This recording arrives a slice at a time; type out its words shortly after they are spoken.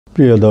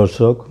প্রিয়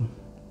দর্শক,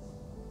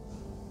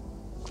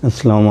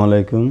 আসসালামু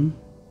আলাইকুম।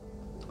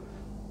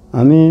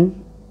 আমি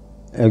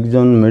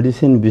একজন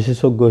মেডিসিন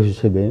বিশেষজ্ঞ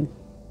হিসেবে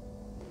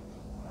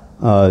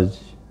আজ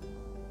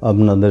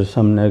আপনাদের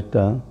সামনে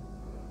একটা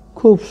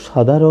খুব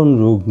সাধারণ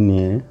রোগ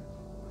নিয়ে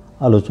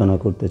আলোচনা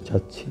করতে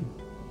চাচ্ছি।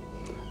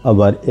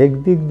 আবার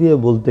একদিক দিয়ে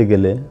বলতে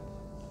গেলে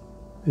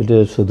এটা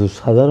শুধু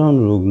সাধারণ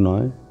রোগ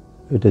নয়,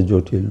 এটা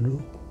জটিল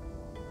রোগ।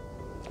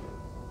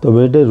 তবে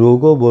এটা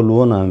রোগও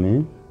বলবো না আমি,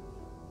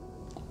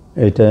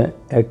 এটা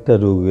একটা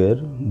রোগের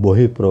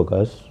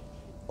বহিঃপ্রকাশ,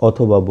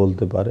 অথবা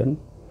বলতে পারেন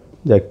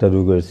যে একটা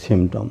রোগের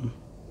সিমটম।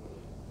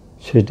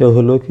 সেটা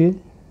হলো কি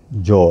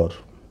জ্বর।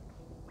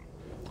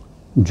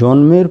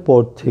 জন্মের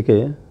পর থেকে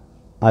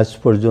আজ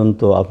পর্যন্ত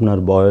আপনার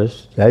বয়স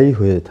যাই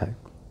হয়ে থাক,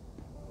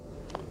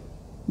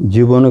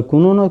 জীবনে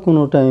কোনো না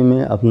কোনো টাইমে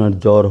আপনার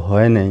জ্বর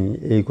হয় নাই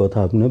এই কথা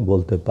আপনি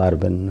বলতে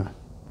পারবেন না।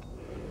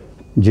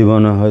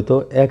 জীবনে হয়তো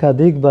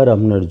একাধিকবার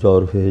আপনার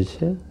জ্বর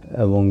হয়েছে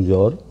এবং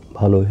জ্বর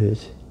ভালো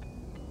হয়েছে।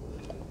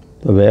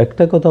 তবে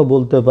একটা কথা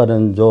বলতে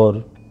পারেন, জ্বর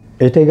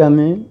এটাকে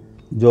আমি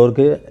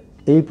জ্বরকে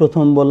এই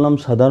প্রথম বললাম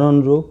সাধারণ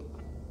রোগ,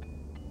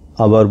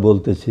 আবার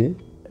বলতেছি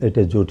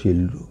এটা জটিল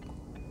রোগ।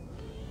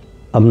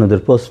 আপনাদের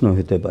প্রশ্ন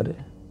হতে পারে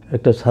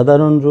একটা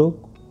সাধারণ রোগ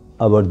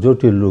আবার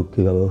জটিল রোগ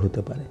কীভাবে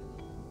হতে পারে।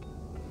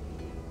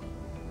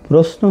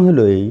 প্রশ্ন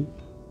হলো এই,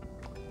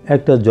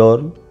 একটা জ্বর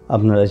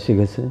আপনার এসে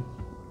গেছে,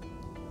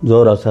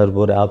 জ্বর আসার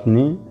পরে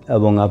আপনি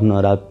এবং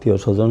আপনার আত্মীয়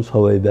স্বজন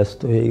সবাই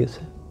ব্যস্ত হয়ে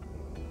গেছে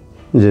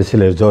যে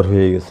ছেলের জ্বর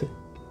হয়ে গেছে,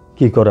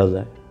 কি করা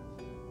যায়,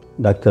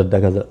 ডাক্তার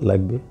দেখা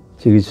লাগবে,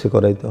 চিকিৎসা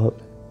করাইতে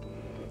হবে।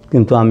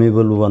 কিন্তু আমি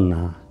বলবো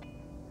না,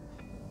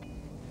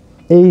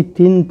 এই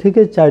 3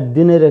 থেকে 4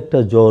 দিনের একটা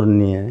জ্বর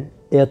নিয়ে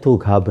এত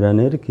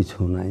ঘাবড়ানোর কিছু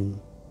নাই।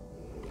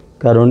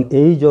 কারণ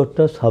এই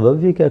জ্বরটা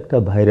স্বাভাবিক একটা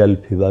ভাইরাল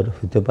ফিভার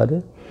হতে পারে,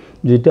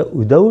 যেটা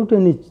উইদাউট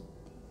এনি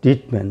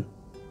ট্রিটমেন্ট,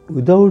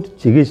 উইদাউট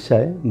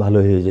চিকিৎসায় ভালো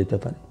হয়ে যেতে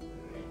পারে।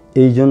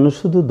 এই জন্য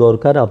শুধু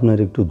দরকার আপনার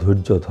একটু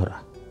ধৈর্য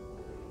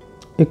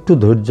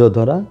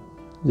ধরা,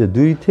 যে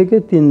 2 থেকে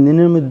 3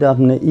 দিনের মধ্যে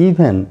আপনি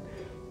ইভেন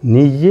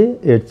নিজে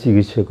এর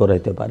চিকিৎসা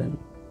করাইতে পারেন।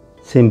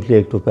 সিম্পলি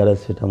একটু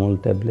প্যারাসিটামল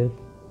ট্যাবলেট,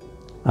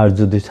 আর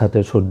যদি সাথে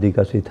সর্দি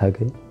কাশি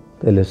থাকে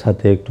তাহলে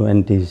সাথে একটু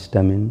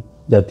অ্যান্টিহিস্টামিন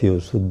জাতীয়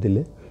ওষুধ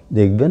দিলে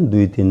দেখবেন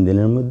 2-3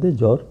 দিনের মধ্যে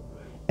জ্বর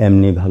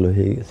এমনি ভালো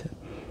হয়ে গেছে।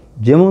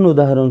 যেমন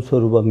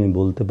উদাহরণস্বরূপ আমি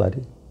বলতে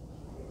পারি,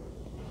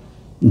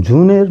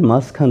 জুনের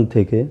মাঝখান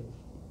থেকে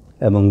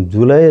এবং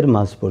জুলাইয়ের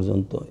মাস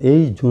পর্যন্ত,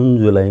 এই জুন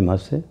জুলাই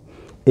মাসে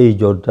এই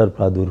জ্বরটার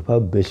প্রাদুর্ভাব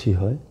বেশি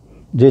হয়,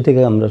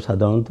 যেটাকে আমরা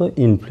সাধারণত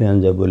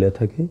ইনফ্লুয়েঞ্জা বলে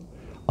থাকি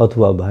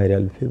অথবা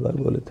ভাইরাল ফিভার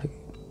বলে থাকি।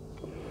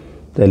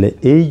 তাহলে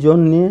এই জ্বর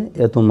নিয়ে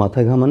এত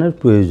মাথা ঘামানোর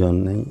প্রয়োজন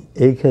নেই।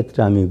 এই ক্ষেত্রে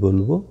আমি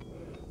বলবো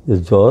যে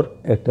জ্বর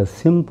একটা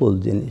সিম্পল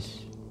জিনিস।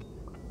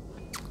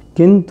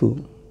 কিন্তু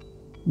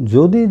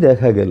যদি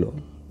দেখা গেল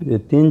যে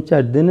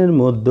 3-4 দিনের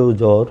মধ্যেও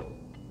জ্বর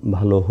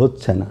ভালো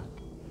হচ্ছে না,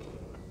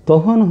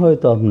 তখন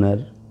হয়তো আপনার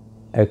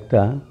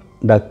একটা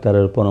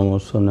ডাক্তারের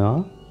পরামর্শ নেওয়া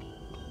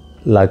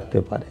লাগতে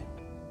পারে।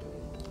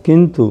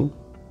 কিন্তু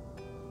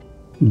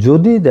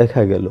যদি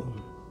দেখা গেল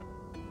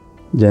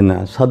যে না,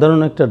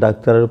 সাধারণ একটা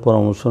ডাক্তারের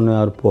পরামর্শ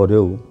নেওয়ার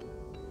পরেও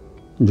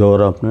জ্বর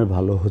আপনার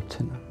ভালো হচ্ছে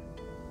না,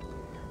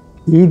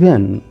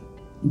 ইভেন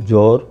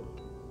জ্বর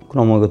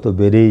ক্রমাগত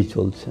বেড়েই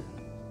চলছে,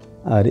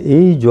 আর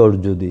এই জ্বর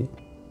যদি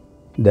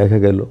দেখা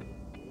গেল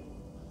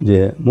যে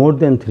মোর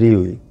দেন 3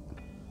 উইক,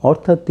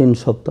 অর্থাৎ 3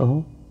 সপ্তাহ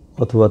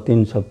অথবা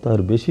 3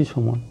 সপ্তাহের বেশি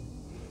সময়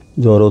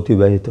জ্বর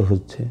অতিবাহিত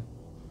হচ্ছে,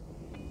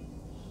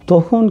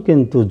 তখন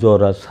কিন্তু জ্বর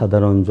আর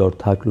সাধারণ জ্বর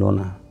থাকলো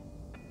না।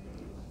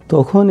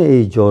 তখন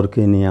এই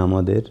জ্বরকে নিয়ে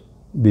আমাদের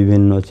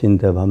বিভিন্ন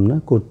চিন্তা ভাবনা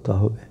করতে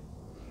হবে।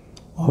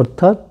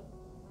 অর্থাৎ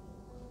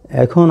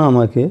এখন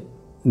আমাকে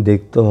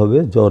দেখতে হবে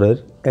জ্বরের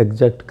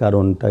এক্স্যাক্ট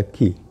কারণটা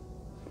কি।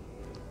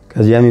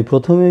 কাজে আমি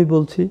প্রথমেই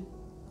বলছি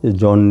যে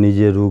জ্বর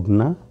নিজে রোগ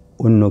না,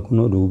 অন্য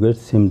কোনো রোগের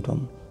সিমটম।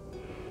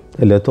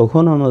 তাহলে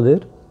তখন আমাদের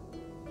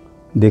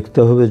দেখতে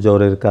হবে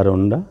জ্বরের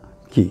কারণটা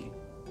কি,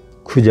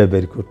 খুঁজে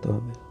বের করতে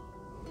হবে।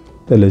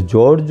 তাহলে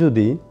জ্বর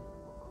যদি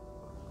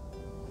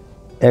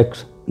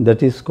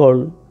that is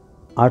called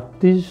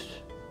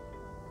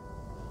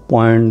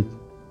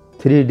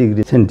 38.3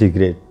 degree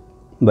centigrade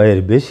বা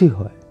এর বেশি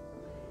হয়,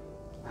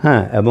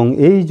 হ্যাঁ, এবং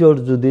এই জ্বর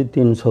যদি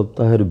 3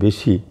 সপ্তাহের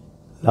বেশি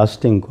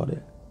লাস্টিং করে,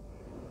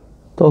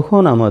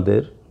 তখন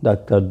আমাদের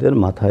ডাক্তারদের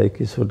মাথায়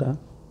কিছুটা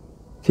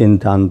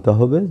চিন্তা আনতে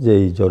হবে যে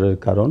এই জ্বরের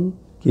কারণ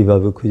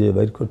কিভাবে খুঁজে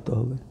বের করতে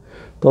হবে।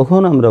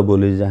 তখন আমরা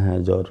বলি যে হ্যাঁ,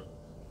 জ্বর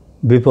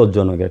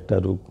বিপজ্জনক একটা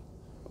রোগ,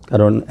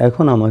 কারণ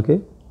এখন আমাকে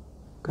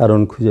কারণ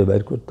খুঁজে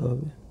বের করতে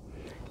হবে।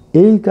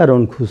 এই কারণ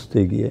খুঁজতে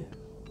গিয়ে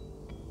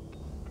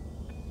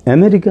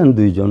আমেরিকান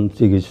 2 জন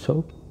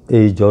চিকিৎসক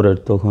এই জ্বরের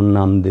তখন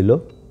নাম দিল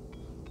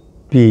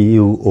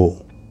PUO,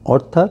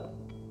 অর্থাৎ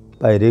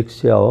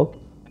pyrexia of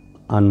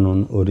unknown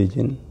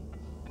origin.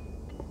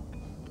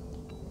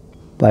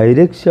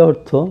 Pyrexia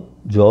অর্থ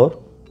জ্বর,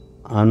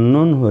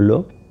 আননোন হলো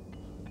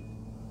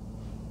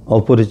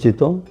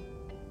অপরিচিত,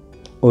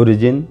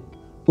 অরিজিন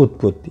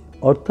উৎপত্তি।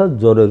 অর্থাৎ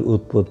জ্বরের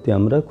উৎপত্তি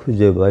আমরা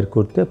খুঁজে বের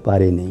করতে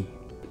পারিনি।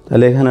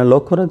 তাহলে এখানে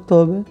লক্ষ্য রাখতে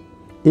হবে,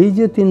 এই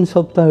যে 3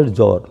 সপ্তাহের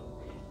জ্বর,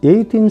 এই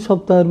 3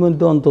 সপ্তাহের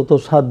মধ্যে অন্তত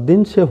 7 দিন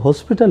সে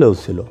হসপিটালেও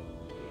ছিল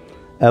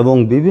এবং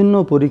বিভিন্ন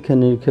পরীক্ষা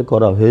নিরীক্ষা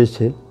করা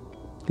হয়েছে,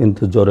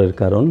 কিন্তু জ্বরের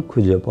কারণ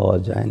খুঁজে পাওয়া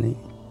যায়নি।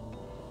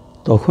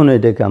 তখন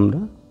এটাকে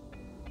আমরা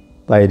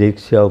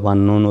পাইরেক্সিয়া অফ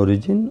আননোন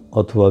অরিজিন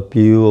অথবা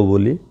পিইউ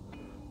বলি,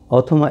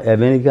 অথবা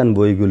আমেরিকান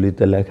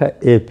বইগুলিতে লেখা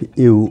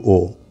FUO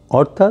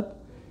অর্থাৎ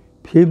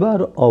ফিভার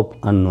অফ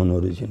আননোন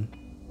অরিজিন।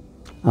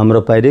 আমরা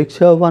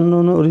পাইরেক্সিয়া অফ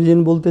আননোন অরিজিন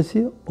বলতেছি,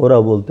 ওরা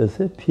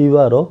বলতেছে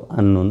fever of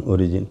unknown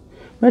origin,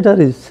 matter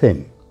is same.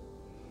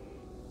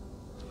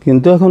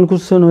 কিন্তু এখন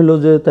কোশ্চেন হলো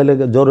যে তাহলে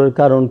জ্বরের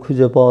কারণ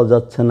খুঁজে পাওয়া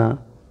যাচ্ছে না,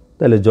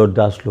 তাহলে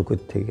জ্বরটা আসলো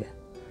কোত্থেকে?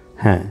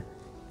 হ্যাঁ,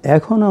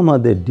 এখন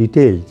আমাদের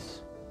ডিটেলস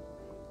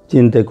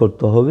চিন্তা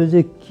করতে হবে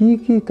যে কি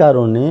কি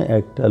কারণে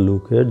একটা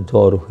লোকের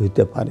জ্বর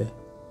হইতে পারে।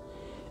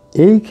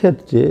 এই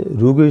ক্ষেত্রে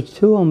রোগীর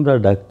চেয়েও আমরা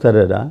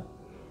ডাক্তারেরা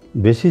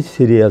বেশি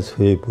সিরিয়াস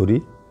হয়ে পড়ি,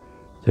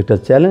 একটা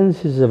চ্যালেঞ্জ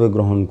হিসেবে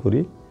গ্রহণ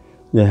করি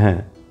যে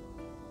হ্যাঁ,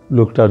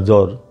 লোকটার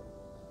জ্বর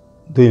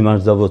 2 মাস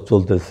যাবৎ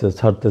চলতেছে,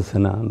 ছাড়তেছে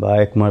না, বা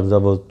 1 মাস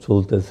যাবৎ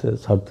চলতেছে,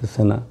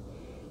 ছাড়তেছে না,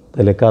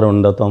 তাহলে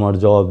কারণটা তো আমার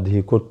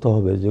জবাবদিহি করতে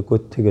হবে যে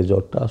কোত্থেকে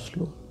জ্বরটা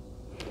আসলো।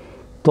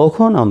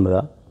 তখন আমরা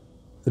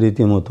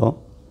রীতিমতো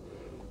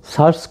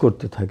সার্চ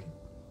করতে থাকি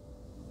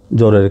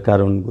জ্বরের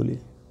কারণগুলি,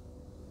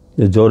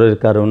 যে জ্বরের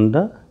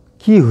কারণটা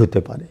কি হতে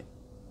পারে।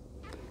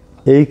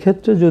 এই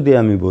ক্ষেত্রে যদি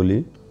আমি বলি,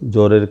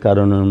 জ্বরের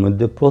কারণের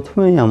মধ্যে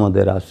প্রথমেই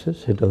আমাদের আসে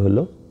সেটা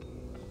হলো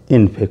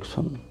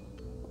ইনফেকশন।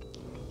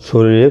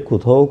 শরীরে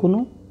কোথাও কোনো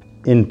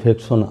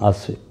ইনফেকশন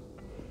আছে,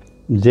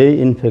 যেই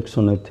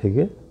ইনফেকশনের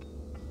থেকে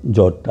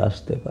জ্বরটা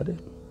আসতে পারে।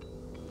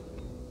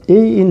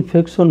 এই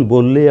ইনফেকশন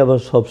বললেই আবার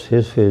সব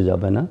শেষ হয়ে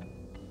যাবে না,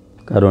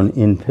 কারণ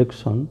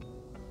ইনফেকশন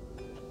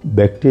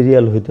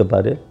ব্যাকটেরিয়াল হতে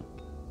পারে,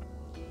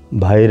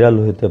 ভাইরাল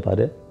হতে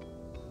পারে,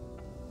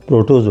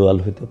 প্রোটোজোয়াল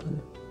হতে পারে।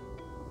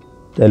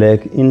 তাহলে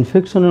এক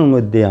ইনফেকশনের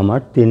মধ্যে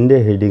আমার 3টে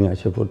হেডিং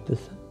এসে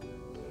পড়তেছে,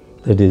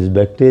 that is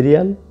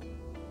bacterial,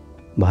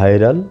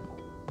 viral,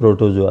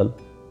 protozoal.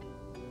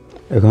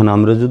 এখন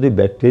আমরা যদি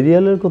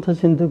ব্যাকটেরিয়ালের কথা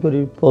চিন্তা করি,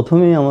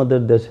 প্রথমেই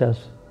আমাদের দেশে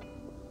আসে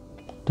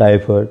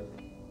typhoid,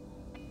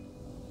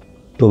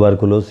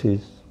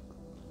 tuberculosis,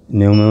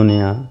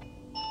 pneumonia,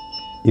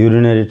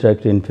 urinary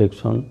tract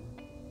infection,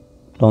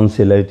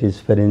 tonsillitis,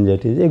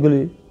 pharyngitis, এগুলি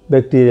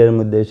ব্যাকটেরিয়ার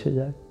মধ্যে এসে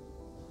যায়।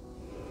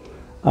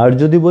 আর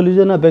যদি বলি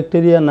যে না,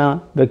 ব্যাকটেরিয়া না,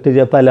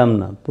 ব্যাকটেরিয়া পাইলাম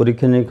না,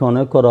 পরীক্ষা নিরীক্ষা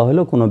অনেক করা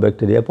হলো, কোনো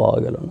ব্যাকটেরিয়া পাওয়া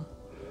গেল না,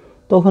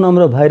 তখন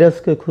আমরা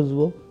ভাইরাসকে খুঁজব।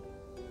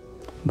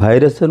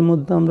 ভাইরাসের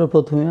মধ্যে আমরা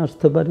প্রথমে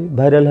আসতে পারি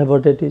ভাইরাল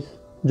হেপাটাইটিস।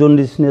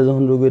 জন্ডিস নিয়ে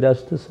যখন রোগীরা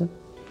আসতেছে,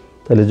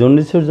 তাহলে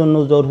জন্ডিসের জন্য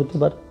জ্বর হতে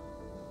পারে।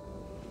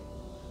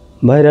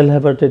 ভাইরাল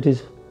হেপাটাইটিস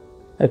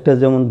একটা,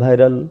 যেমন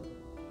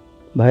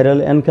ভাইরাল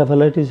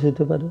এনকেফালাইটিস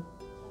হতে পারে,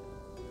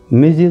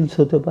 মিজিলস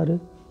হতে পারে,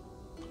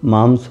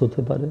 মামস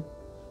হতে পারে,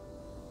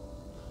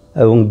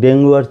 এবং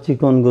ডেঙ্গু আর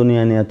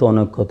চিকনগুনিয়া নিয়ে তো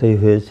অনেক কথাই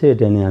হয়েছে,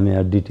 এটা নিয়ে আমি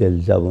আর ডিটেল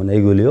যাব না,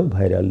 এগুলিও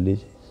ভাইরাল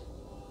ডিজিজ।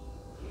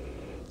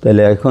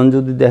 তাহলে এখন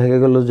যদি দেখা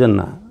গেল যে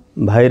না,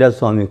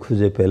 ভাইরাসও আমি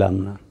খুঁজে পেলাম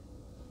না,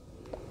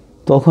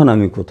 তখন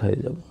আমি কোথায়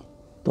যাব?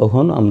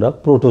 তখন আমরা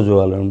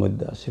প্রোটোজোয়ালের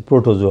মধ্যে আসি।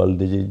 প্রোটোজোয়াল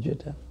ডিজিজ,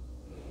 যেটা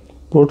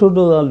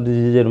প্রোটোজোয়াল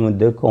ডিজিজের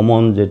মধ্যে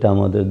কমন যেটা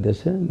আমাদের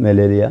দেশে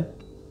ম্যালেরিয়া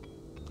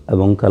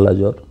এবং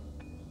কালাজ্বর,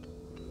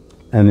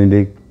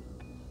 অ্যামিবিক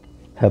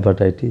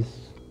হেপাটাইটিস,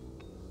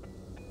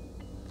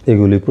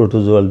 এগুলি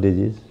প্রোটোজোয়াল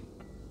ডিজিজ।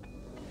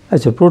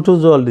 আচ্ছা,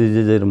 প্রোটোজোয়াল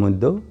ডিজিজের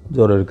মধ্যেও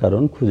জ্বরের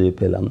কারণ খুঁজে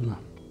পেলাম না,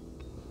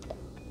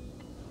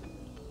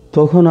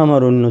 তখন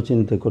আমার অন্য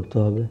চিন্তা করতে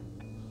হবে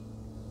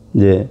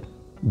যে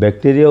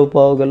ব্যাকটেরিয়াও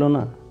পাওয়া গেল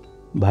না,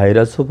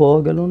 ভাইরাসও পাওয়া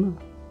গেল না,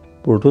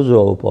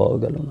 প্রোটোজোয়াও পাওয়া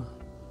গেল না,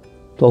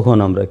 তখন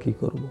আমরা কি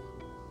করব?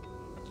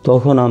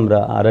 তখন আমরা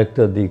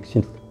আরেকটা দিক,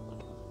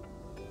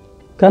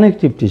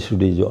 কানেকটিভ টিস্যু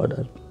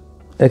ডিসঅর্ডার।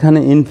 এখানে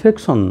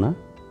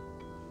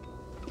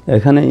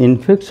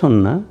ইনফেকশন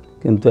না,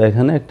 কিন্তু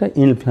এখানে একটা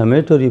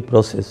inflammatory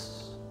process,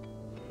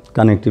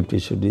 connective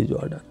tissue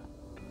disorder.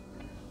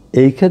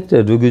 এই ক্ষেত্রে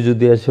রোগী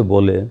যদি এসে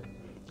বলে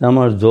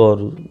আমার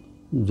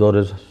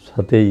জ্বরের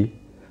সাথেই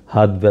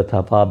হাত ব্যথা,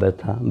 পা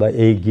ব্যথা, বা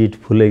এই গিট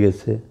ফুলে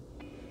গেছে,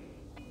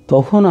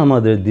 তখন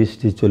আমাদের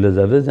দৃষ্টি চলে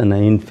যাবে যে না,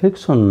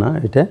 ইনফেকশন না,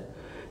 এটা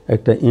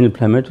একটা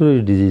ইনফ্ল্যামেটরি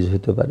ডিজিজ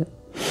হতে পারে।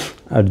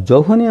 আর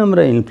যখনই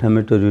আমরা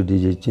ইনফ্ল্যামেটরি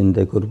ডিজিজ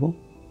চিন্তা করব,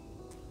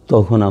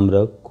 তখন আমরা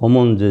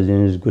কমন যে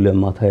জিনিসগুলো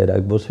মাথায়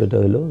রাখবো সেটা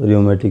হলো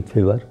rheumatic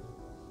fever,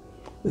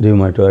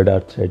 rheumatoid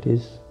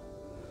arthritis,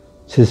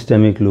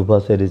 systemic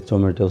lupus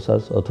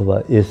এরিথ্রোমেটোসাস অথবা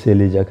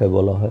SLE যাকে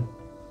বলা হয়,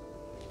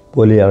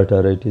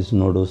 পলিআর্টারাইটিস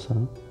নোডোসা,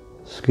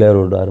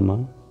 স্ক্লেরোডার্মা,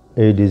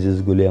 এই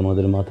ডিজিজগুলি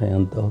আমাদের মাথায়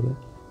আনতে হবে।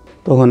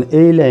 তখন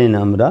এই লাইনে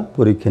আমরা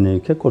পরীক্ষা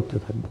নিরীক্ষা করতে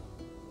থাকব।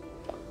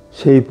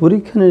 সেই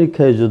পরীক্ষা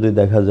নিরীক্ষায় যদি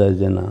দেখা যায়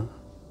যে না,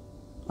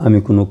 আমি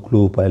কোনো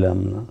ক্লু পাইলাম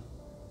না,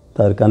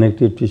 তার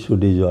কানেকটিভ টিস্যু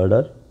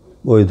ডিসঅর্ডার,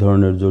 ওই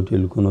ধরনের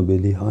জটিল কোনো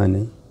ব্যাধি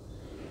হয়নি,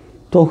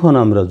 তখন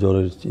আমরা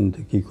জ্বরের চিন্তা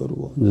কী করব,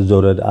 যে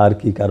জ্বরের আর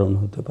কি কারণ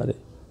হতে পারে,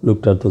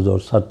 লোকটার তো জ্বর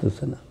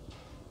সারতেছে না।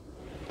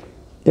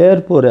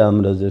 এরপরে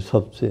আমরা যে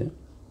সবচেয়ে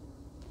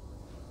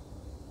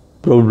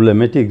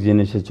প্রবলেমেটিক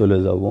জিনিসে চলে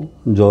যাব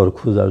জ্বর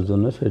খোঁজার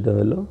জন্য, সেটা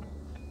হলো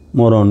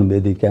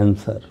মরণব্যাধি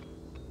ক্যান্সার।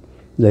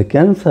 যে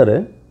ক্যান্সারে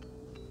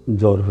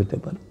জ্বর হতে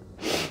পারে,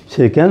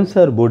 সেই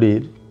ক্যান্সার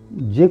বডির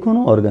যে কোনো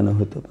অর্গানে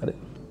হতে পারে।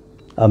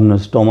 আপনার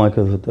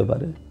স্টমাকে হতে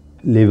পারে,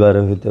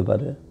 লিভারে হতে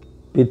পারে,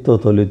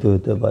 পিত্তথলিতে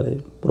হতে পারে,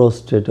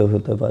 প্রোস্টেটে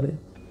হতে পারে,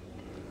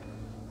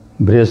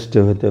 ব্রেস্টে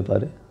হতে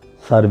পারে,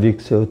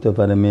 সার্ভিক্সে হতে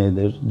পারে,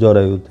 মেয়েদের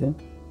জরায়ুতে।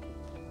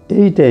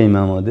 এই টাইমে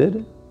আমাদের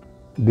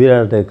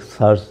বিরাট এক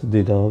সার্চ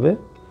দিতে হবে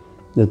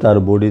যে তার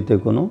বডিতে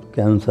কোনো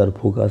ক্যান্সার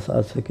ফোকাস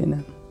আছে কি না।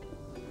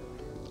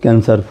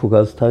 ক্যান্সার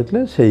ফোকাস থাকলে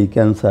সেই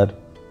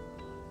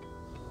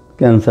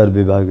ক্যান্সার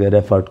বিভাগে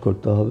রেফার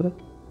করতে হবে,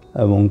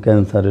 এবং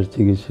ক্যান্সারের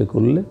চিকিৎসা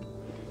করলে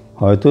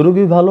হয়তো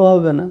রোগী ভালো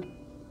হবে না,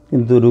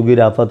 কিন্তু রোগীর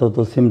আপাতত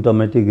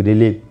সিমটোমেটিক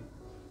রিলিফ।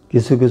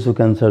 কিছু কিছু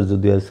ক্যান্সার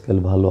যদি আজকাল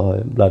ভালো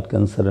হয়, ব্লাড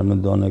ক্যান্সারের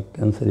মধ্যে অনেক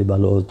ক্যান্সারই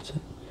ভালো হচ্ছে,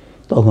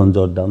 তখন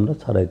জ্বরটা আমরা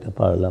ছাড়াইতে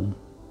পারলাম।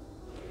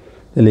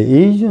 তাহলে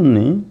এই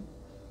জন্যই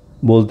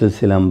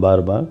বলতেছিলাম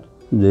বারবার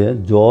যে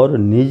জ্বর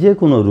নিজে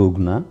কোনো রোগ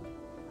না,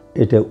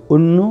 এটা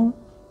অন্য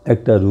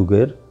একটা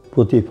রোগের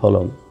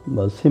প্রতিফলন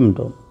বা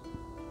সিমটম।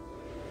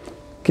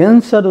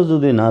 ক্যান্সারও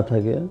যদি না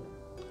থাকে,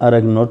 আর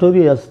এক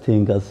নটোরিয়াস থিং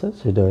আছে,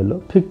 সেটা হলো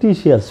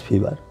ফিকটিশিয়াস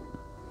ফিভার।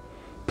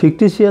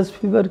 ফিকটিশিয়াস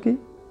ফিভার কি?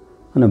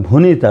 মানে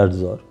ভনিতার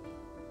জ্বর।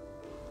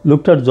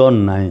 লোকটার জ্বর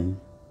নাই,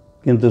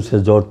 কিন্তু সে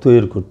জ্বর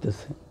তৈরি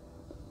করতেছে।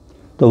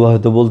 তবে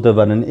হয়তো বলতে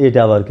পারেন এটা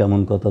আবার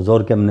কেমন কথা,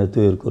 জ্বর কেমনে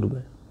তৈরি করবে?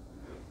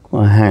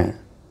 হ্যাঁ,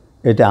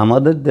 এটা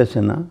আমাদের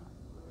দেশে না,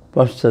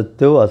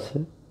 পাশ্চাত্যেও আছে,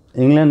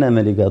 ইংল্যান্ড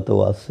আমেরিকাতেও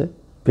আছে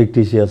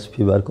ফিকটিশিয়াস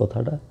ফিভার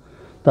কথাটা।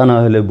 তা না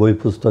হলে বই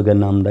পুস্তকের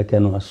নামটা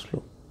কেন আসলো?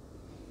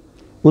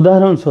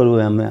 উদাহরণস্বরূপ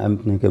আমি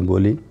আপনাকে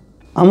বলি,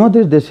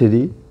 আমাদের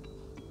দেশেরই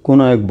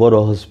কোনো এক বড়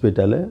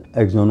হসপিটালে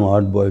একজন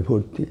ওয়ার্ড বয়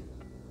ভর্তি,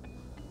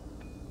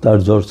 তার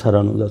জ্বর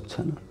ছাড়ানো যাচ্ছে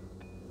না।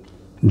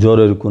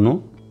 জ্বরের কোনো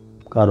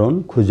কারণ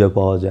খুঁজে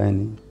পাওয়া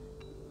যায়নি।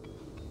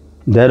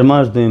 1.5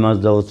 মাস 2 মাস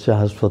যাওয়া সে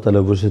হাসপাতালে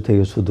বসে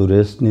থেকে শুধু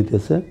রেস্ট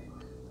নিতেছে,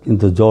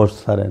 কিন্তু জ্বর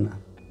ছাড়ে না।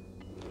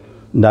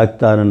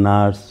 ডাক্তার,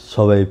 নার্স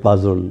সবাই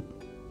পাজল,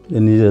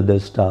 নিজেদের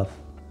স্টাফ,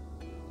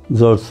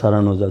 জ্বর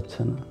ছাড়ানো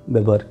যাচ্ছে না,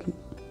 ব্যাপার কি?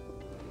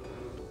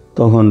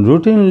 তখন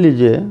রুটিনলি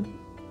যে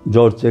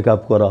জ্বর চেক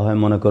আপ করা হয়,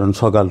 মনে করেন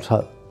সকাল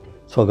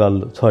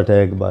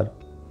 6টায় একবার,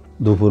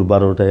 দুপুর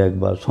 12টায়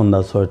একবার,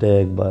 সন্ধ্যা 6টায়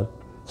একবার,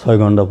 6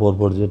 ঘন্টা পর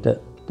পর যেটা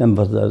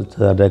টেম্পারেচার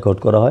রেকর্ড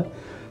করা হয়,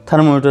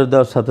 থার্মোমিটার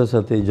দেওয়ার সাথে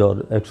সাথেই জ্বর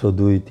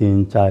 102, 3,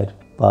 4,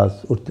 5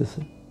 উঠতেছে।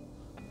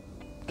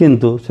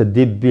 কিন্তু সে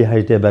দিব্যি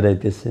হাইটে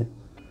বেড়াইতেছে,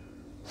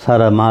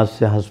 সারা মাস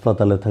সে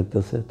হাসপাতালে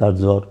থাকতেছে, তার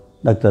জ্বর,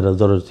 ডাক্তাররা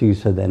জ্বরের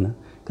চিকিৎসা দেয় না,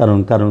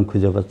 কারণ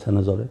খুঁজে পাচ্ছে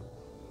না জ্বরে।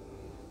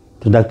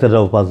 তো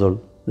ডাক্তাররাও পাজল,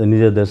 যে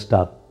নিজেদের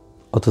স্টাফ,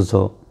 অথচ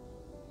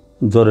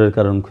জ্বরের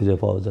কারণ খুঁজে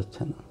পাওয়া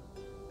যাচ্ছে না।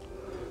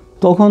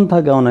 তখন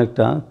তাকে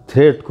অনেকটা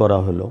থ্রেট করা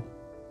হলো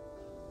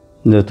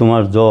যে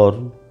তোমার জ্বর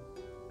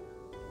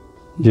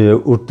যে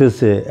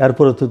উঠতেছে,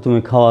 এরপরে তো তুমি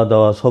খাওয়া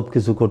দাওয়া সব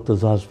কিছু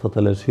করতেছো,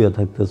 হাসপাতালে শুয়ে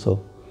থাকতেছো,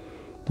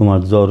 তোমার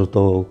জ্বর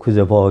তো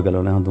খুঁজে পাওয়া গেল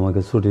না, এখন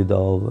তোমাকে ছুটি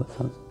দেওয়া হবে।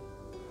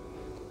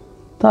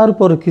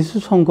 তারপরে কিছু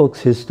সংখ্যক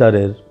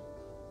সিস্টারের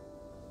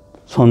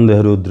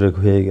সন্দেহের উদ্রেক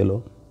হয়ে গেল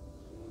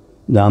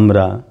যে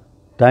আমরা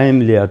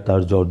টাইমলি আর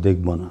তার জ্বর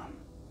দেখব না,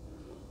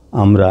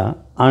 আমরা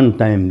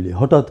আনটাইমলি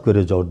হঠাৎ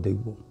করে জ্বর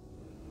দেখব।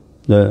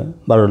 যে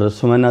 12টার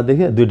সময় না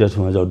দেখে 2টার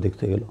সময় জ্বর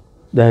দেখতে গেল,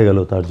 দেখা গেল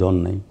তার জ্বর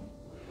নেই।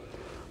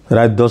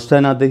 রাত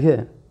 10টায় না দেখে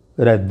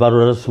রাত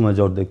 12টার সময়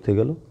জ্বর দেখতে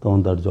গেল, তখন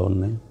তার জ্বর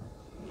নেই।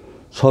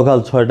 সকাল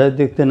 6টায়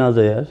দেখতে না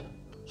যায়,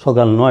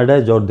 সকাল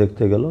 9টায় জ্বর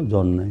দেখতে গেল,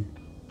 জ্বর নেই।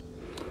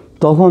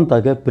 তখন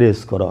তাকে প্রেস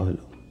করা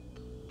হলো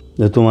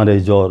যে তোমার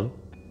এই জ্বর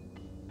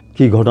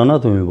কী ঘটনা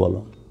তুমি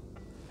বলো।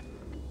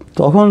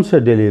 তখন সে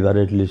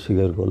ডেলিভারেটলি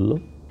স্বীকার করলো।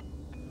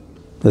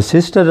 তো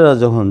সিস্টাররা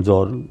যখন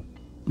জ্বর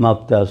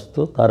মাপতে আসতো,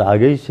 তার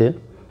আগেই সে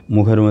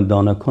মুখের মধ্যে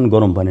অনেকক্ষণ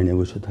গরম পানি নিয়ে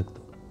বসে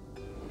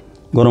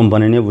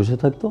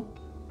থাকতো।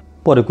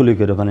 পরে কুলি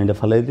করে পানিটা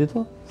ফালাই দিত,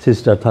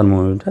 সিস্টার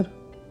থার্মোমিটার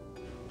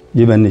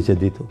জিভের নিচে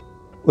দিত,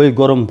 ওই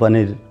গরম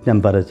পানির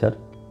টেম্পারেচার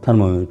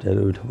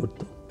থার্মোমিটারে উঠে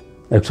পড়তো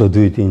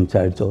 102, 3,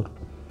 4 জ্বর।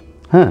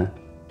 হ্যাঁ,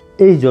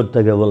 এই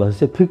জ্বরটাকে বলা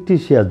হয়েছে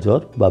ফিকটিশিয়াস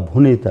জ্বর বা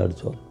ভনিতার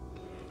জ্বর।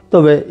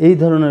 তবে এই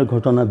ধরনের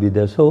ঘটনা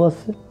বিদেশেও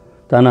আছে,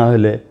 তা না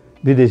হলে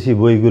বিদেশি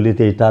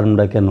বইগুলিতে এই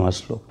টার্মটা কেন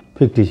আসলো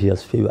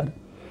ফিকটিশিয়াস ফিভার?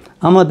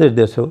 আমাদের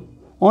দেশেও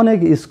অনেক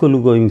স্কুল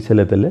গোয়িং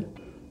ছেলে পেলে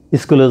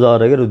স্কুলে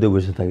যাওয়ার আগে রোদে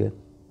বসে থাকে,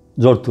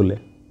 জ্বর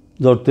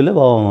তুলে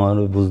বাবা মার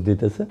বুঝ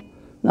দিতেছে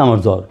আমার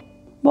জ্বর।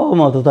 বাবা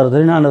মা তো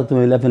তাড়াতাড়ি, না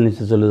তুমি ল্যাপের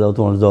নিচে চলে যাও,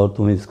 তোমার জ্বর,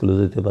 তুমি স্কুলে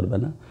যেতে পারবে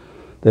না।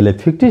 তাহলে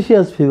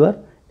ফিকটিশিয়াস ফিভার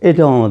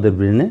এটাও আমাদের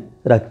ব্রেনে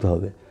রাখতে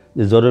হবে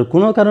যে জ্বরের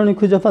কোনো কারণে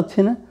খুঁজে পাচ্ছি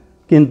না,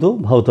 কিন্তু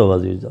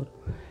ভাউতাবাজির জ্বর।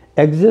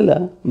 এক জেলা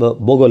বা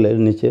বগলের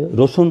নিচে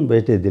রসুন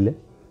বেটে দিলে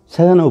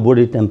সেখানেও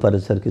বডি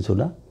টেম্পারেচার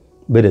কিছুটা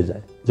বেড়ে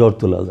যায়, জ্বর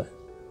তোলা যায়,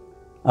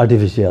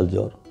 আর্টিফিশিয়াল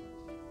জ্বর।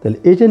 তাহলে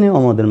এটা নিয়েও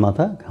আমাদের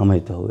মাথা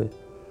ঘামাইতে হবে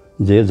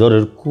যে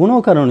জ্বরের কোনো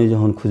কারণই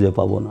যখন খুঁজে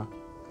পাবো না,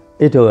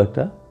 এটাও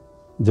একটা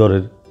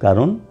জ্বরের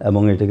কারণ,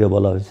 এবং এটাকে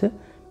বলা হয়েছে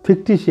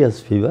ফিকটিশিয়াস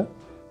ফিভার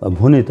বা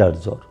ভনিতার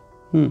জ্বর।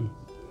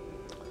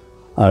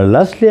 আর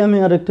লাস্টলি আমি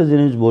আরেকটা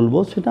জিনিস বলবো,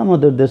 সেটা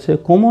আমাদের দেশে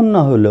কমন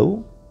না হলেও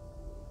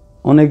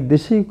অনেক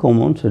দেশেই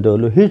কমন, সেটা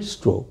হলো হিট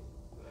স্ট্রোক।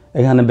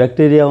 এখানে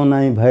ব্যাকটেরিয়াও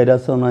নাই,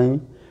 ভাইরাসও নাই,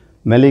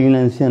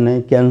 ম্যালিগন্যান্সি নেই,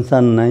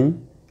 ক্যান্সার নাই,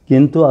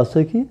 কিন্তু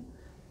আছে কি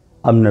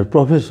আপনার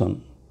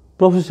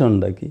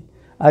প্রফেশনটা কি।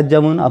 আর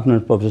যেমন আপনার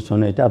প্রফেশন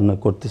এটা আপনার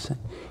করতেছেন,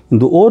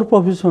 কিন্তু ওর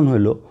প্রফেশন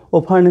হলো ও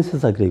ফার্নেসে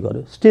চাকরি করে,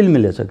 স্টিল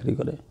মিলে চাকরি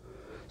করে।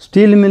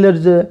 স্টিল মিলের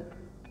যে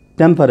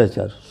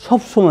টেম্পারেচার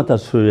সবসময়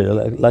তার শরীরে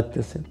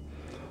লাগতেছে।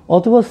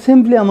 অথবা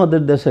সিম্পলি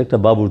আমাদের দেশে একটা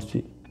বাবুর্চি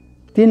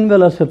 3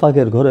 বেলা সে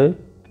পাকের ঘরে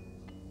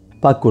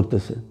পাক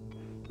করতেছে,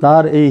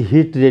 তার এই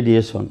হিট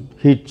রেডিয়েশন,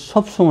 হিট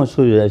সবসময়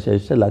শরীরে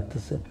এসে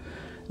লাগতেছে,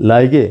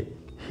 লাগে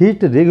hit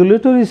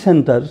regulatory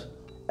centre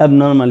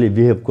abnormally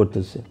behave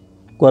করতেছে,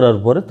 করার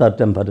পরে তার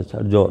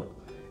টেম্পারেচার জ্বর।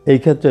 এই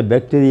ক্ষেত্রে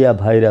ব্যাকটেরিয়া,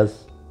 ভাইরাস,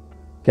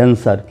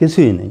 ক্যান্সার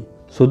কিছুই নেই,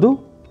 শুধু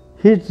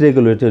হিট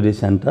রেগুলেটরি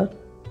সেন্টার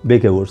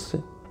বেঁকে উঠছে।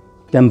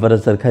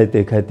 টেম্পারেচার খাইতে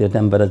খাইতে,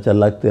 টেম্পারেচার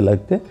লাগতে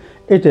লাগতে,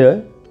 এটা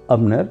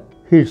আপনার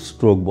হিট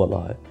স্ট্রোক বলা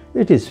হয়।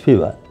 ইট ইজ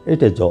ফিভার,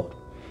 এটা জ্বর।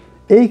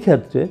 এই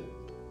ক্ষেত্রে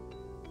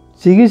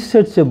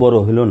চিকিৎসার চেয়ে বড়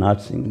হলো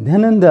নার্সিং।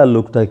 ধ্যান দেওয়ার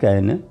লোকটাকে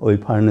এনে ওই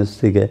ফার্নেস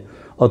থেকে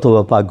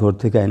অথবা পাকঘর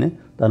থেকে এনে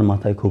তার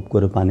মাথায় খুব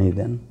করে পানি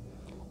দেন,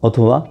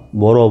 অথবা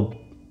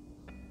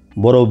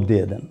বরফ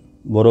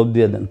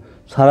দিয়ে দেন,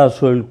 সারা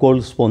শরীর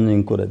কোল্ড স্পঞ্জিং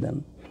করে দেন,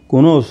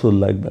 কোনো ওষুধ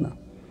লাগবে না।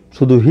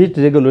 শুধু হিট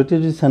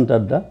রেগুলেটরি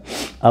সেন্টারটা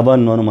আবার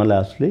নর্মালে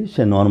আসলেই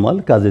সে নর্মাল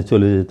কাজে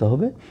চলে যেতে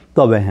হবে।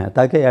 তবে হ্যাঁ,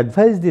 তাকে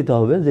অ্যাডভাইস দিতে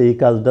হবে যে এই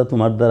কাজটা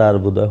তোমার দ্বারা আর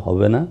বোধহয়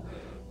হবে না,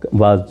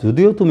 বা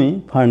যদিও তুমি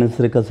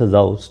ফার্নেসের কাছে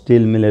যাও,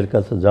 স্টিল মিলের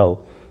কাছে যাও,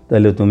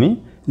 তাহলে তুমি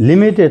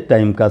লিমিটেড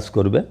টাইম কাজ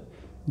করবে,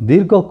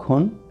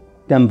 দীর্ঘক্ষণ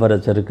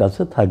টেম্পারেচারের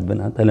কাছে থাকবে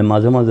না, তাহলে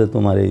মাঝে মাঝে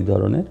তোমার এই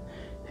ধরনের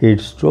হিট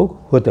স্ট্রোক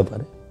হতে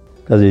পারে।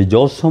 কাজেই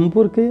জ্বর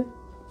সম্পর্কে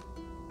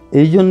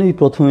এই জন্যই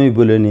প্রথমেই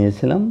বলে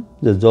নিয়েছিলাম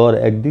যে জ্বর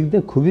একদিক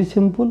দিয়ে খুবই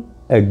সিম্পল,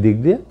 একদিক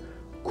দিয়ে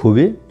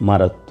খুবই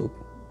মারাত্মক।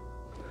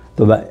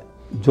 তবে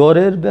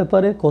জ্বরের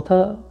ব্যাপারে কথা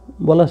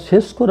বলা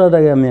শেষ করার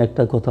আগে আমি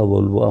একটা কথা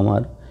বলবো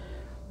আমার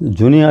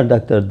জুনিয়র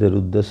ডাক্তারদের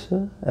উদ্দেশ্যে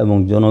এবং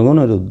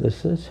জনগণের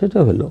উদ্দেশ্যে। সেটা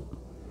হলো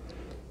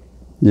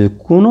যে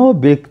কোনো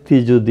ব্যক্তি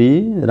যদি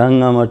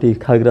রাঙ্গামাটি,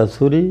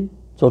 খাগড়াছড়ি,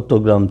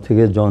 চট্টগ্রাম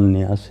থেকে জ্বর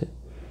নিয়ে আসে,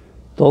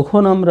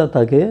 তখন আমরা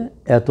তাকে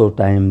এত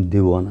টাইম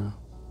দিব না।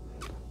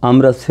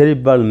 আমরা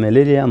সেরিব্রাল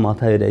ম্যালেরিয়া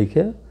মাথায়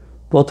রেখে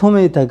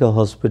প্রথমেই তাকে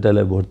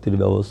হসপিটালে ভর্তির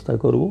ব্যবস্থা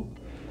করব,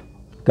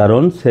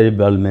 কারণ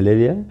সেরিব্রাল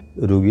ম্যালেরিয়া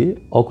রোগী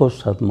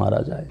অকস্মাৎ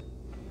মারা যায়,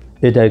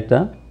 এটা একটা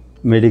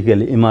মেডিকেল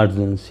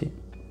ইমার্জেন্সি।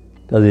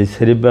 কাজেই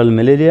সেরিব্রাল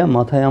ম্যালেরিয়া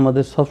মাথায়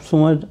আমাদের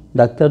সবসময়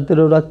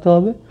ডাক্তারদেরও রাখতে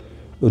হবে,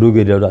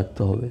 রোগীরও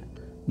রাখতে হবে।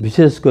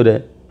 বিশেষ করে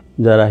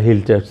যারা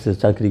হেলথ ট্যাক্সে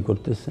চাকরি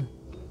করতেছে,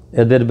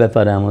 এদের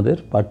ব্যাপারে আমাদের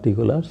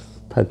পার্টিকুলার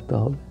থাকতে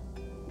হবে।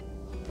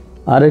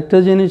 আরেকটা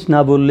জিনিস না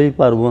বললেই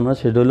পারবো না,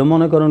 সেটা হলো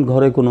মনে করেন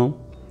ঘরে কোনো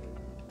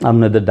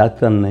আপনাদের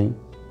ডাক্তার নেই,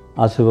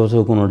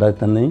 আশেপাশেও কোনো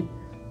ডাক্তার নেই,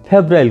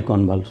 ফেব্রাইল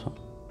কনভালশন,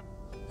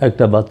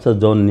 একটা বাচ্চা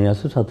জ্বর নিয়ে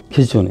আসে, সাথে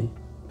খিঁচুনি,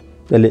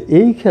 তাহলে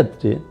এই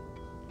ক্ষেত্রে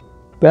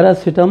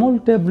প্যারাসিটামল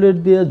ট্যাবলেট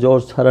দিয়ে জ্বর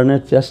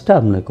ছাড়ানোর চেষ্টা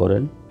আপনি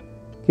করেন,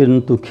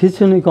 কিন্তু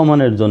খিঁচুনি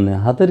কমানোর জন্য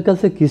হাতের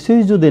কাছে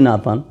কিছুই যদি না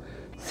পান,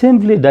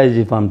 সিম্পলি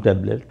ডাইজিপাম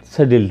ট্যাবলেট,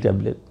 সেডিল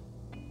ট্যাবলেট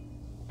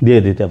দিয়ে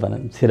দিতে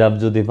পারেন। সিরাপ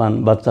যদি পান,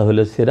 বাচ্চা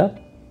হলে সিরাপ,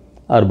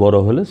 আর বড়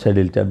হলে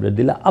সেডিল ট্যাবলেট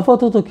দিলে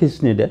আপাতত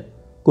খিঁচনিটা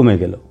কমে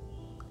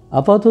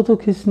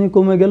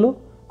গেল।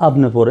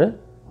 আপনি পরে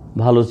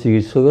ভালো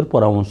চিকিৎসকের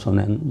পরামর্শ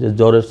নেন যে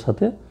জ্বরের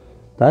সাথে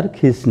তার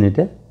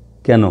খিঁচনিটা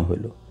কেন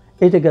হলো।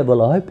 এটাকে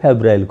বলা হয়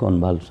ফেব্রাইল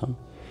কনভালশন।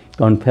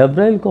 কারণ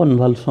ফেব্রাইল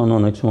কনভালশন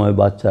অনেক সময়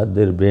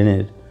বাচ্চাদের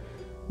ব্রেনের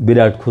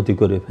বিরাট ক্ষতি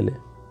করে ফেলে,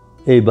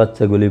 এই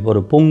বাচ্চাগুলি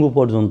পরে পঙ্গু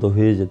পর্যন্ত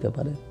হয়ে যেতে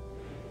পারে।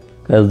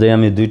 কাজে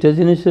আমি দুইটা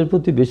জিনিসের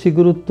প্রতি বেশি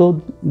গুরুত্ব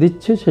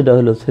দিচ্ছি, সেটা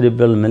হলো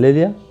সেরিব্রাল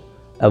ম্যালেরিয়া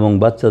এবং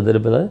বাচ্চাদের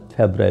বেলায়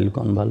ফেব্রাইল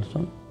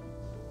কনভালশন।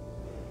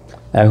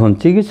 এখন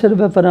চিকিৎসার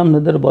ব্যাপারে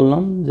আপনাদের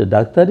বললাম যে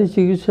ডাক্তারই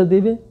চিকিৎসা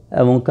দিবে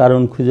এবং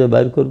কারণ খুঁজে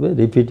বের করবে,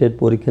 রিপিটেড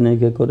পরীক্ষা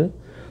নিরীক্ষা করে।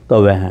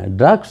 তবে হ্যাঁ,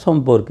 ড্রাগ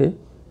সম্পর্কে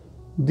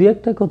দু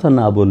একটা কথা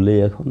না বললেই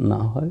এখন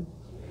না হয়,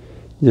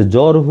 যে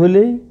জ্বর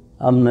হলেই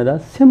আপনারা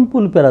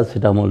সিম্পল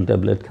প্যারাসিটামল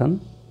ট্যাবলেট খান,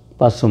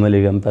 500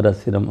 মিলিগ্রাম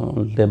প্যারাসিটামল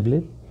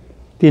ট্যাবলেট,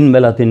 3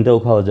 বেলা 3টাও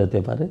খাওয়া যেতে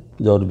পারে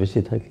জ্বর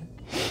বেশি থাকে,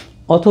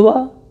 অথবা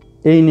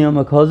এই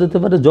নিয়মে খাওয়া যেতে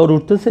পারে, জ্বর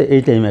উঠতেছে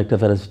এই টাইমে একটা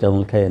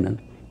প্যারাসিটামল খেয়ে নেন,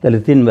 তাহলে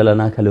 3 বেলা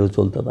না খেলেও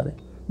চলতে পারে।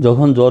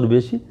 যখন জ্বর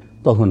বেশি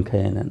তখন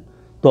খেয়ে নেন।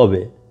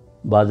 তবে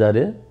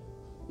বাজারে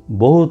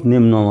বহুত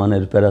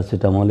নিম্নমানের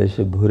প্যারাসিটামল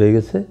এসে ভরে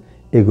গেছে,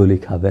 এগুলি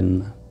খাবেন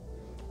না।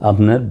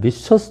 আপনার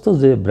বিশ্বস্ত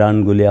যে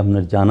ব্র্যান্ডগুলি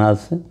আপনার জানা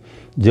আছে,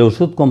 যে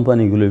ওষুধ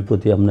কোম্পানিগুলির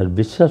প্রতি আপনার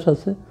বিশ্বাস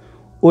আছে,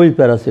 ওই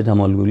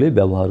প্যারাসিটামলগুলি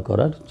ব্যবহার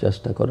করার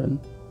চেষ্টা করেন।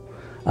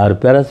 আর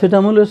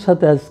প্যারাসিটামলের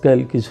সাথে আজকাল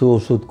কিছু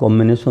ওষুধ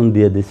কম্বিনেশন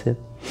দিয়ে দিছে,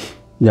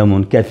 যেমন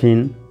ক্যাফিন,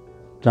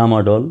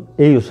 ট্রামাডল,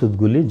 এই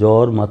ওষুধগুলি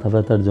জ্বর, মাথা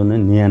ব্যথার জন্য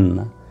নিয়েন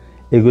না।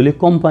 এগুলি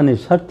কোম্পানির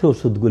স্বার্থে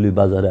ওষুধগুলি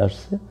বাজারে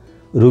আসছে,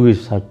 রোগীর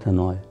স্বার্থে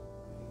নয়।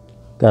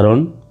 কারণ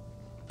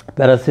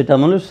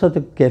প্যারাসিটামলের সাথে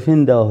ক্যাফিন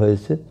দেওয়া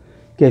হয়েছে,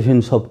 ক্যাফিন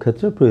সব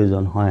ক্ষেত্রে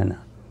প্রয়োজন হয় না,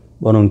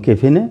 বরং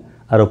ক্যাফিনে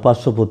আরও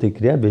পার্শ্ব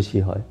প্রতিক্রিয়া বেশি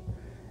হয়।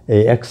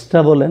 এই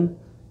এক্সট্রা বলেন,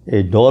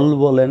 এই ডল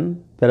বলেন,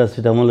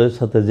 প্যারাসিটামলের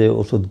সাথে যে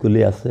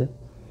ওষুধগুলি আছে,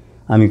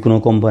 আমি কোনো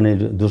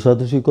কোম্পানির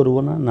দোষাদোষি করব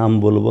না, নাম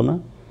বলবো না,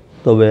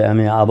 তবে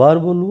আমি আবার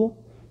বলবো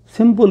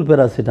সিম্পল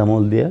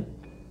প্যারাসিটামল দিয়ে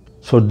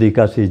সর্দি,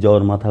 কাশি,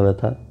 জ্বর, মাথা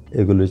ব্যথা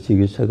এগুলোর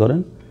চিকিৎসা করেন,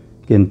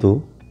 কিন্তু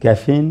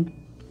ক্যাফিন,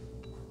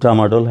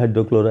 ট্রামাডল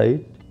হাইড্রোক্লোরাইড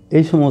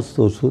এই সমস্ত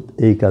ওষুধ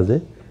এই কাজে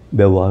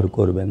ব্যবহার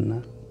করবেন না।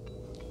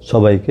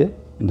 সবাইকে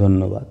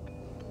ধন্যবাদ।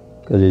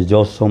 কাজে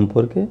জ্বর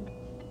সম্পর্কে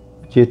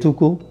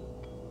যেটুকু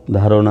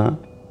ধারণা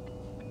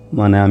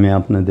আমি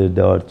আপনাদের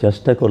দেওয়ার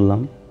চেষ্টা করলাম,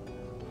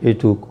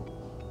 এটুকু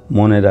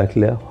মনে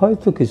রাখলে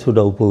হয়তো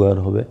কিছুটা উপকার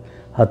হবে।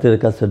 হাতের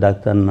কাছে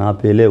ডাক্তার না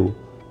পেলেও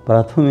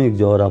প্রাথমিক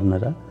জ্বর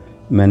আপনারা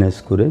ম্যানেজ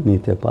করে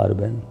নিতে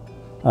পারবেন।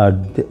 আর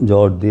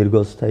জ্বর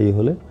দীর্ঘস্থায়ী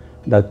হলে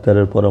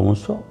ডাক্তারের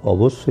পরামর্শ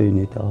অবশ্যই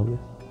নিতে হবে।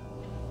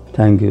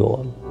 Thank you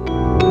all.